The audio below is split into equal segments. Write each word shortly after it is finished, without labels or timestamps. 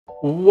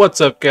What's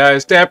up,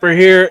 guys? Dapper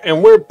here,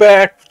 and we're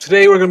back.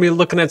 Today we're going to be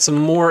looking at some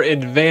more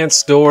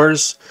advanced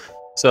doors.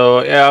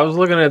 So yeah, I was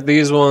looking at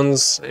these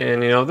ones,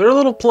 and they're a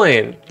little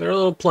plain.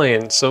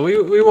 So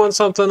we want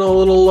something a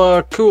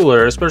little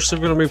cooler, especially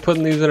if we're going to be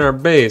putting these in our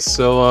base.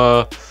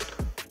 So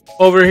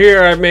over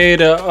here I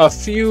made a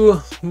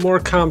few more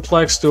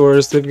complex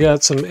doors. They've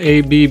got some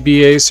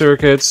ABBA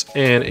circuits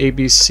and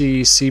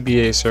ABC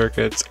CBA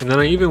circuits, and then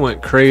I even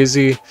went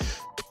crazy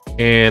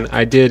and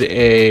I did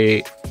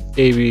a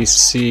A, B,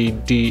 C,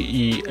 D,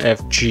 E,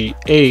 F, G,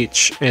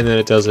 H, and then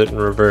it does it in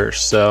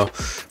reverse. So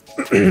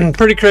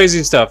pretty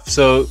crazy stuff.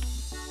 So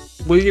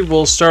we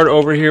will start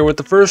over here with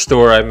the first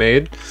door I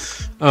made.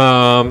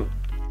 So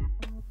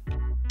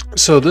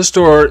this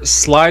door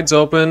slides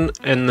open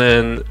and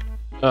then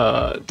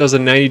does a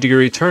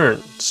 90-degree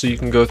turn, so you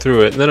can go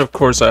through it. And then of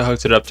course I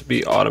hooked it up to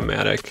be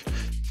automatic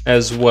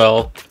as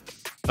well.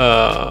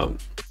 But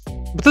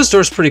this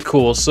door is pretty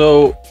cool.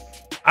 So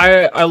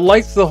I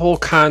liked the whole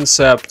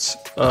concept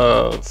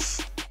of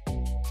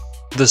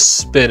the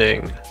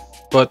spinning,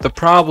 but the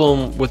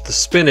problem with the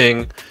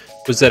spinning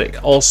was that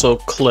it also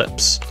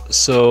clips.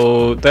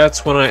 So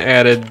that's when I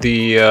added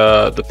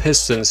the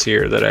pistons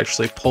here that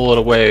actually pull it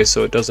away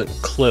so it doesn't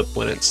clip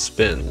when it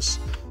spins.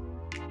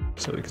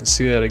 So we can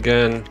see that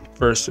again.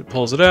 First it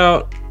pulls it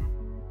out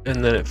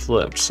and then it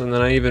flips, and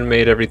then I even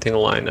made everything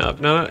line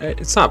up. Now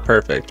it's not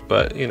perfect,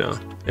 but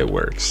it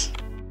works.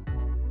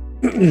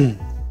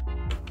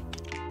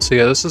 So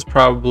yeah, this is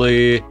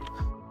probably,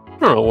 I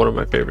don't know, one of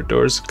my favorite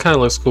doors. Kind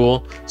of looks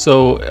cool.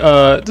 So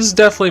this is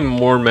definitely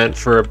more meant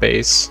for a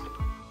base,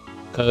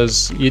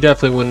 because you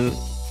definitely wouldn't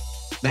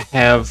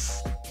have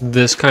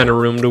this kind of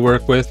room to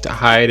work with to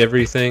hide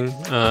everything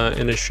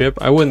in a ship.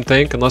 I wouldn't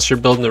think, unless you're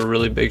building a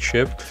really big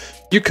ship.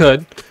 You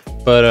could,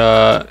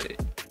 but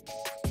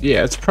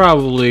yeah, it's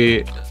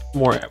probably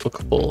more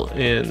applicable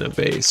in a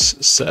base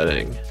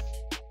setting.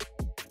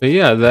 But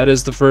yeah, that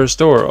is the first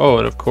door. Oh,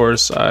 and of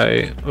course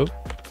I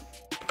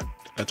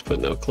have to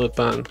put no clip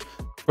on.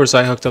 Of course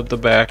I hooked up the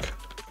back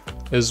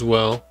as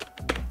well.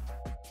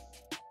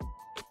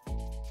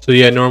 So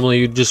yeah, normally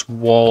you just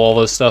wall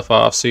all this stuff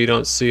off so you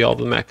don't see all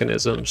the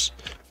mechanisms.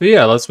 But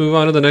yeah, let's move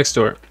on to the next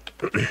door.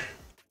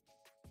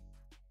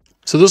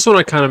 So this one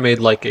I kind of made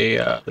like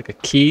a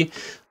key.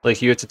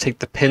 Like you have to take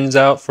the pins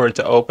out for it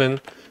to open.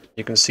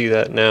 You can see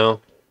that now.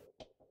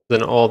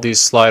 Then all these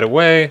slide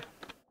away.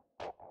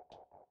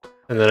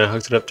 And then I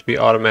hooked it up to be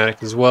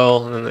automatic as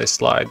well, and then they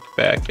slide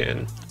back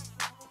in.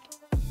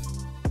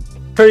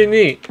 Pretty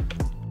neat.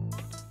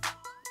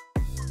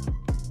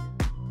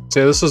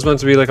 So this was meant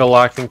to be like a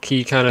lock and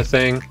key kind of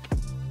thing.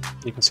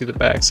 You can see the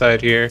back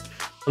side here.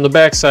 On the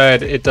back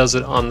side, it does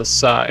it on the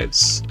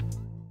sides.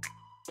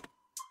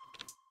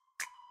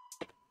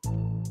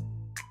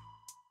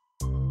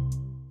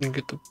 You can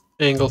get the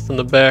angle from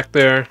the back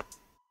there.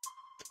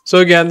 So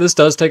again, this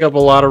does take up a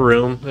lot of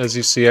room. As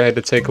you see, I had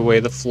to take away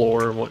the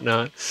floor and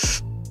whatnot.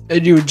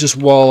 And you would just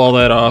wall all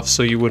that off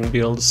so you wouldn't be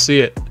able to see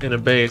it in a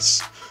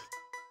base.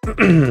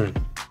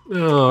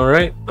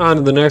 Alright, on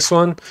to the next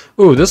one.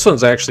 Ooh, this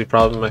one's actually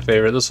probably my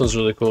favorite. This one's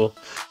really cool.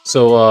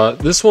 So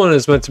this one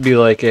is meant to be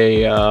like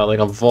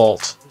a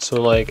vault.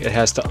 So like it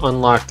has to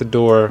unlock the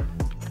door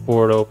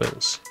before it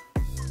opens.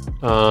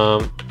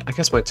 I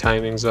guess my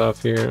timing's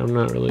off here. I'm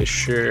not really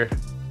sure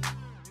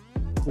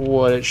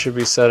what it should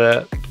be set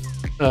at.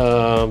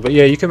 But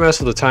yeah, you can mess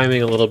with the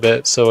timing a little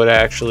bit so it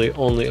actually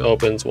only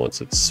opens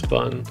once it's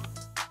spun.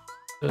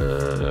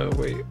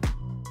 Wait,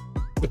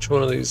 which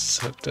one of these is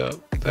hooked up?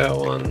 That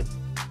one.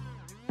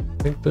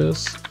 I think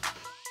this.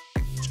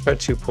 Let's try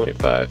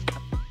 2.5.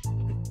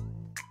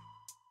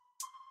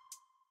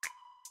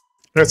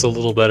 That's a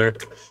little better.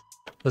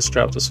 Let's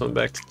drop this one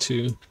back to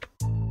 2.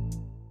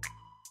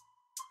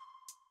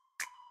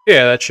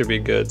 Yeah, that should be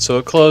good. So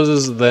it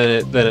closes,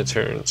 then it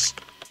turns.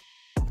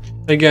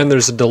 Again,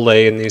 there's a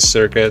delay in these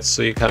circuits,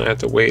 so you kind of have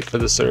to wait for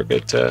the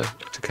circuit to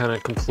kind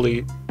of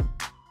complete.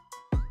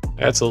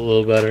 That's a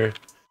little better.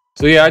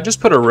 So yeah, I just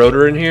put a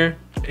rotor in here,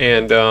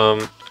 and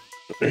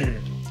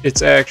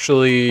it's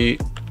actually,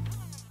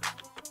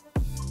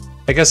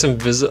 I guess,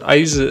 I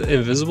use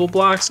invisible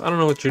blocks. I don't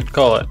know what you'd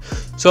call it.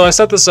 So I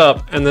set this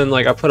up, and then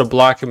like I put a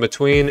block in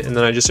between, and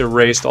then I just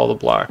erased all the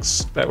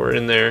blocks that were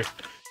in there.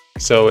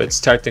 So it's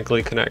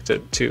technically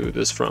connected to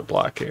this front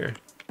block here.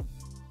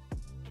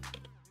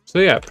 So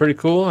yeah, pretty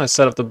cool. I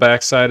set up the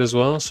back side as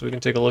well, so we can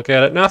take a look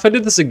at it. Now, if I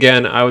did this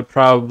again, I would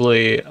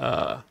probably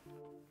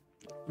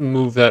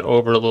move that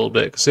over a little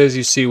bit, because as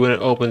you see, when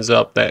it opens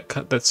up,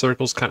 that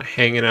circle's kind of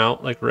hanging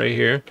out, like right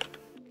here.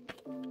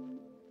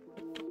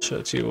 Show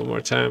it to you one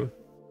more time.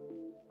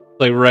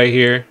 Like right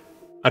here.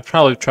 I'd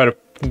probably try to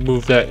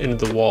move that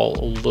into the wall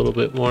a little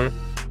bit more.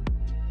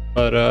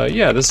 But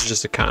yeah, this is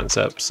just a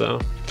concept, so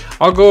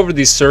I'll go over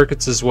these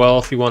circuits as well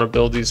if you want to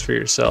build these for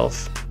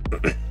yourself.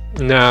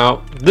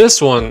 Now,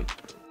 this one's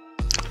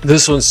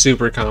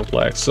super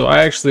complex. So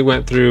I actually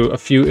went through a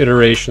few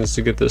iterations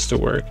to get this to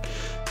work.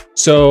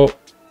 So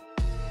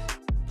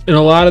in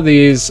a lot of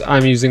these,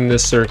 I'm using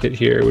this circuit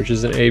here, which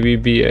is an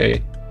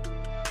ABBA.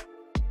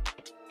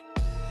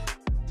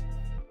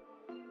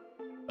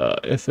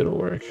 if it'll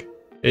work.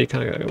 You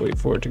kind of gotta wait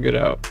for it to get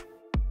out.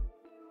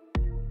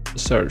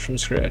 Start from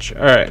scratch.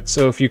 All right,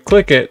 so if you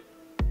click it,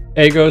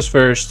 A goes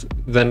first,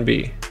 then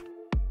B.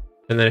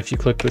 And then if you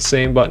click the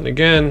same button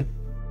again,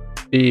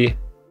 B,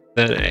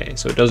 then A.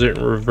 So it does it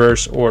in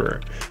reverse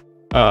order.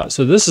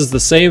 So this is the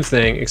same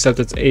thing, except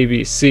it's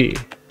ABC.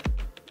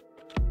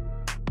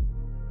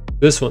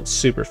 This one's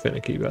super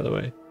finicky, by the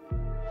way.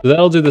 So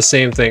that'll do the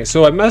same thing.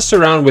 So I messed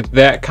around with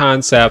that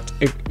concept,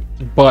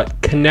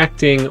 but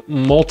connecting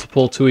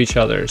multiple to each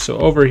other. So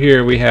over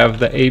here we have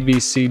the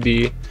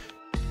ABCD,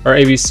 or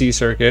ABC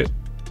circuit,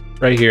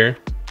 right here.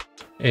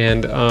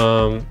 And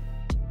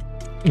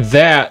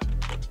that,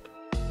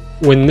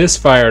 when this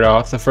fired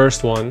off, the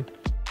first one,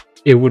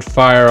 it would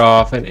fire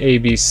off an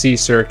ABC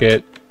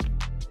circuit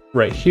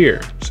right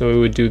here. So it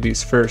would do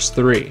these first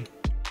three.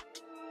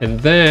 And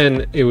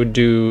then it would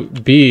do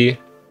B,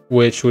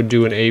 which would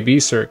do an AB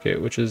circuit,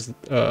 which is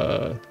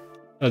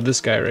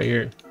this guy right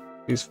here,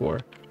 these four.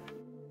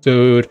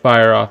 So it would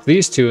fire off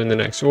these two in the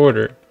next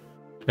order.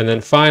 And then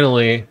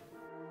finally,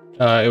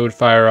 it would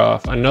fire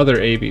off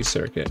another AB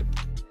circuit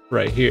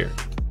right here.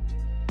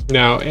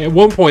 Now, at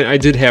one point I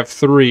did have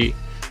 3.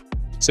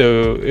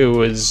 So it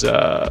was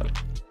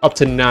up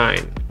to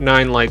 9.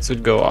 9 lights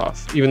would go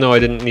off, even though I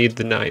didn't need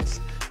the 9th.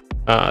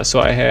 So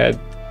I had,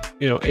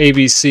 you know,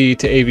 ABC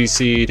to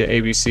ABC to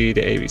ABC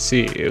to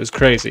ABC. It was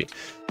crazy.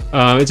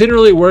 It didn't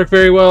really work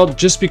very well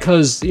just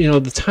because, you know,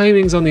 the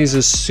timings on these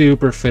is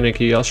super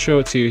finicky. I'll show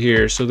it to you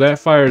here. So that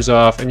fires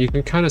off and you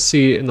can kind of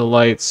see it in the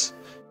lights.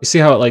 You see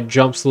how it like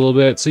jumps a little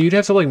bit? So you'd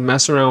have to like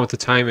mess around with the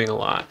timing a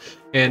lot.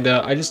 And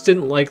I just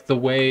didn't like the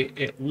way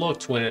it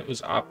looked when it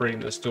was operating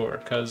this door,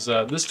 because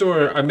this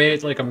door, I made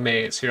it like a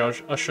maze. Here,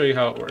 I'll show you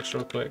how it works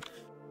real quick.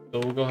 So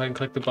we'll go ahead and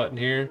click the button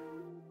here.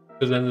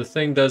 So then the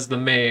thing does the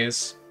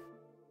maze,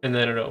 and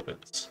then it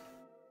opens.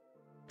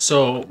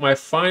 So my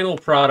final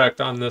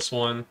product on this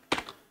one,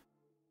 let's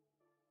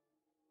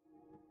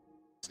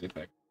see if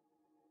I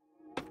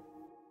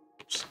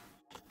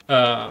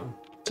can,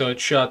 so it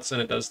shuts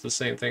and it does the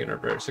same thing in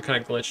reverse. It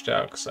kind of glitched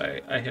out because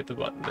I hit the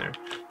button there.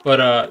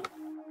 But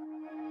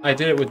I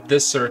did it with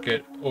this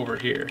circuit over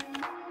here.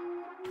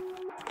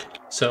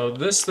 So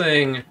this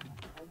thing,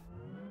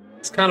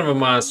 it's kind of a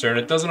monster and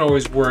it doesn't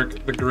always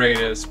work the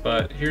greatest,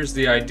 but here's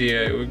the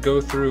idea. It would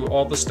go through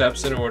all the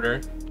steps in order,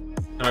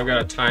 and I've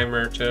got a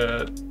timer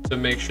to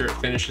make sure it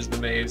finishes the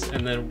maze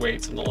and then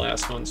waits on the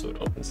last one so it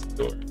opens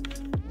the door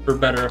for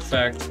better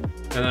effect.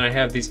 And then I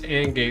have these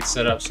AND gates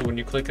set up so when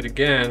you click it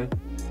again,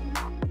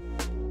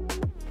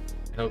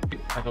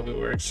 I hope it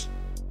works.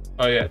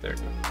 Oh yeah, there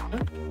it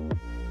goes.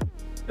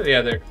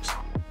 Yeah, there it goes.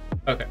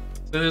 Okay,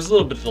 so there's a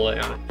little bit of delay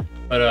on it,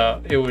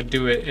 but it would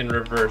do it in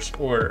reverse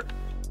order.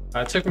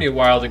 It took me a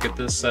while to get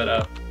this set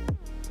up,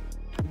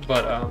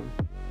 but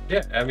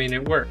yeah, I mean,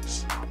 it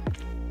works.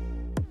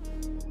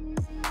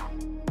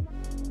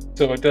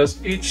 So it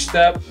does each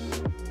step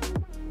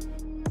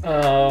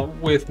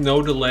with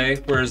no delay,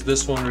 whereas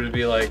this one would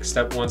be like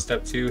step 1,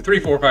 step 2, 3,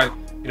 4, 5.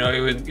 You know,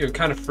 it would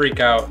kind of freak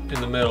out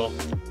in the middle,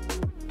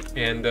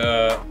 and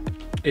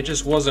it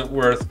just wasn't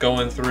worth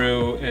going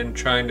through and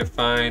trying to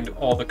find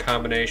all the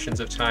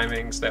combinations of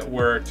timings that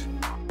worked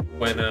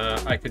when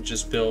I could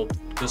just build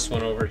this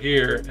one over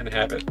here and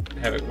have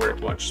it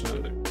work much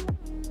smoother.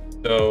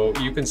 So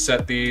you can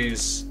set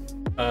these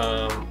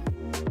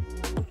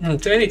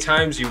to any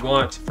times you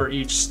want for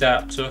each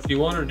step. So if you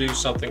want to do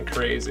something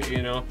crazy,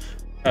 you know,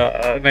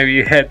 maybe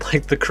you had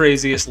like the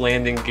craziest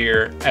landing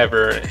gear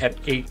ever, it had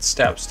 8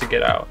 steps to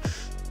get out.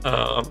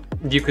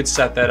 You could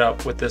set that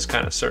up with this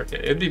kind of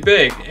circuit. It'd be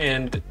big,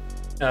 and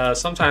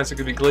sometimes it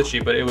could be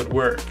glitchy, but it would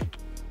work.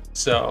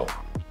 So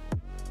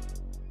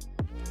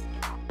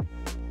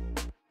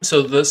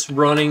this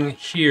running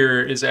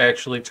here is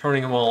actually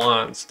turning them all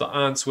on. So the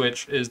on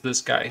switch is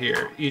this guy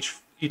here. Each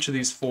of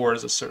these 4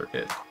 is a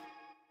circuit,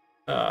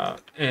 and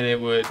it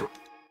would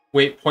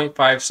wait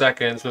 0.5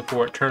 seconds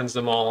before it turns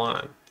them all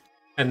on.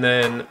 And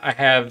then I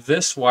have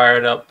this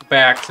wired up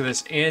back to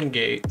this AND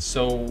gate,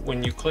 so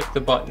when you click the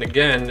button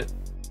again,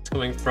 it's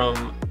coming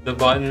from the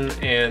button,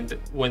 and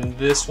when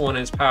this one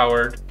is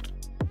powered,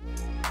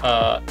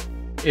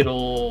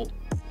 it'll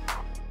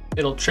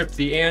trip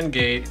the AND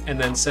gate and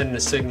then send a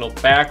signal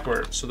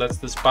backwards. So that's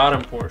this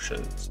bottom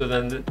portion. So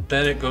then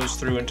it goes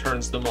through and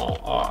turns them all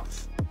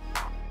off.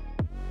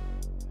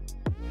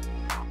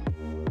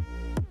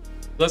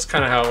 That's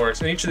kind of how it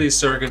works. And each of these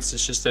circuits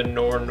is just a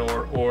NOR,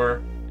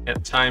 OR,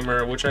 and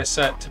timer, which I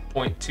set to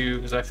 0.2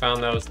 because I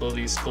found that was the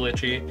least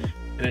glitchy,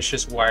 and it's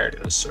just wired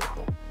in a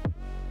circle.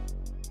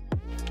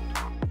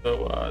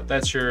 So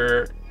that's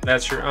your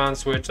on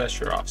switch, that's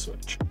your off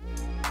switch.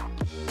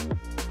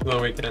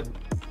 Then we can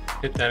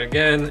hit that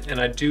again, and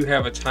I do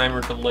have a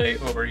timer delay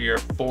over here,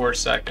 4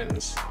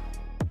 seconds.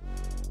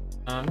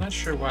 I'm not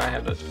sure why I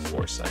have that to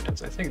 4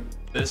 seconds. I think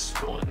this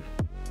one.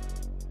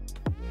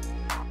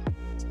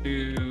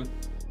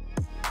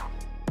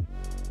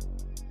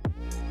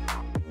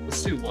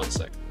 Let's do 1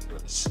 second for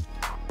this.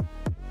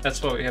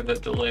 That's why we have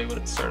that delay when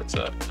it starts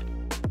up.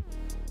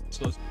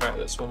 So let's try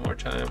this one more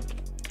time.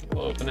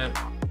 We'll open it.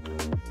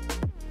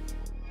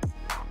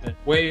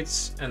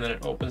 waits, and then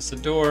it opens the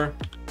door.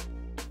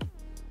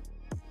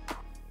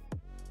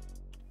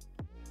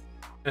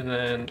 And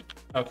then,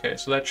 okay,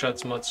 so that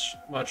shuts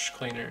much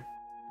cleaner.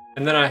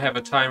 And then I have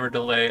a timer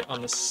delay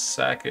on the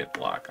second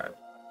lock,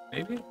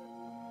 maybe?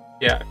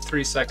 Yeah,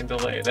 3-second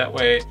delay. That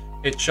way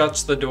it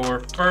shuts the door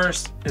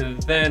first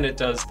and then it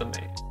does the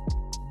main.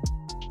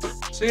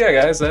 So yeah,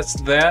 guys, that's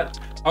that.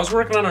 I was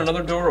working on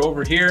another door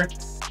over here.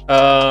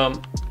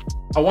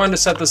 I wanted to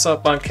set this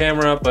up on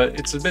camera, but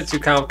it's a bit too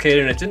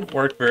complicated and it didn't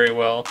work very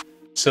well.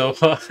 So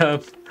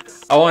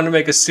I wanted to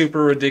make a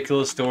super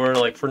ridiculous door,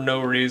 like for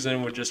no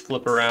reason, would just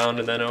flip around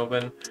and then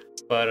open.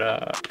 But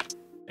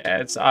yeah,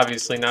 it's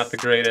obviously not the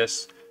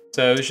greatest.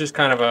 So it's just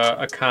kind of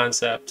a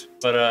concept.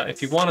 But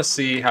if you want to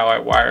see how I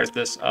wired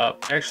this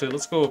up, actually,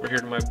 let's go over here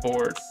to my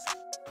board.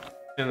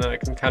 And then I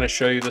can kind of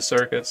show you the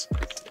circuits.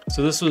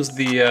 So this was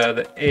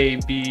the A,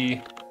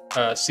 B,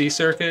 C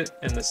circuit,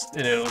 and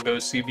it'll go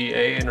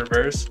CBA in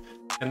reverse.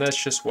 And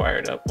that's just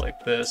wired up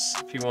like this.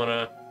 If you want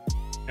to,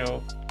 you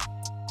know,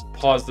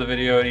 pause the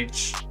video at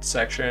each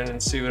section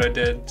and see what I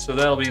did. So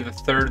that'll be the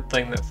third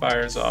thing that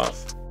fires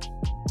off.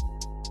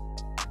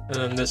 And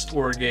then this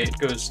OR gate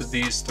goes to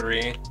these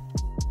three.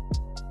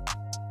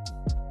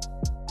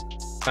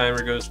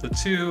 Timer goes to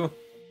 2.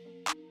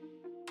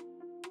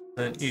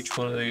 And each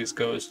one of these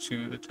goes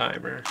to the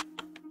timer.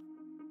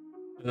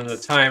 And then the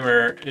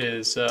timer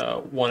is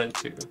 1 and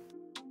 2.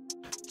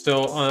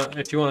 So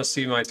if you want to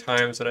see my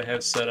times that I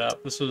have set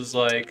up, this was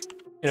like,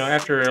 you know,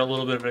 after a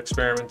little bit of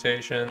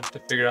experimentation to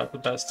figure out the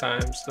best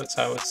times, that's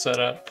how it's set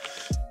up.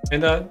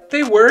 And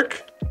they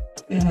work.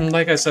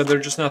 Like I said, they're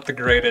just not the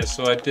greatest,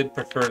 so I did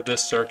prefer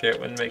this circuit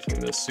when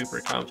making this super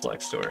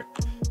complex door.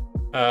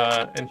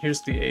 And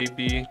here's the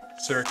AB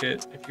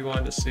circuit, if you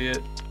wanted to see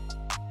it.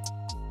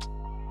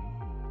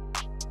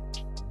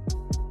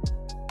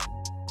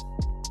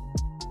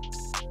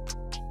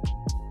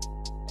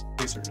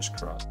 These are just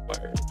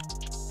cross-wired.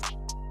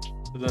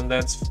 So then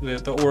that's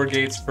the OR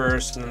gates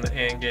first, and then the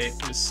AND gate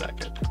is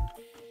second.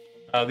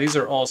 These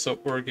are also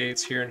OR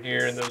gates here and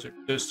here, and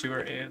those two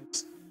are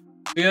ANDs.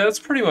 So yeah, that's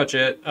pretty much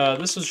it.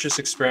 This was just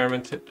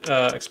experimenting,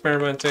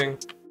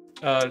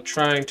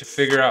 trying to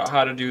figure out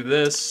how to do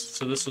this.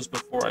 So this was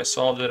before I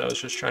solved it. I was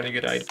just trying to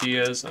get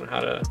ideas on how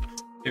to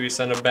maybe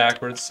send a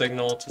backwards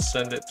signal to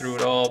send it through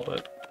it all,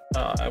 but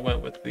I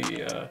went with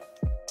the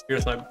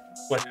here's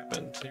what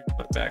happened. Here's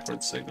my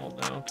backwards signal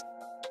now.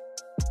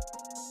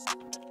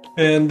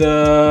 And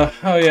oh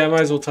yeah, I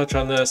might as well touch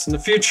on this. In the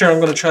future,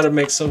 I'm going to try to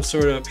make some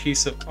sort of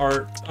piece of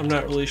art. I'm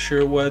not really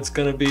sure what it's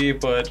going to be,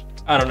 but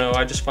I don't know.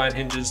 I just find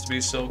hinges to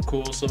be so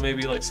cool. So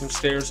maybe like some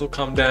stairs will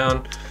come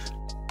down.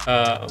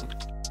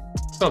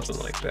 Something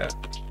like that.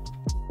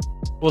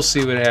 We'll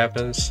see what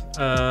happens.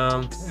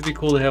 It'd be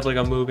cool to have like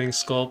a moving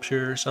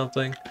sculpture or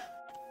something.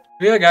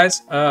 But yeah,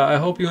 guys, I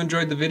hope you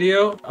enjoyed the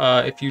video.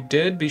 If you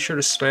did, be sure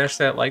to smash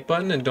that like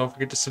button and don't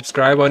forget to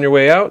subscribe on your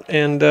way out.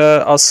 And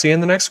I'll see you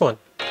in the next one.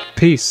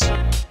 Peace.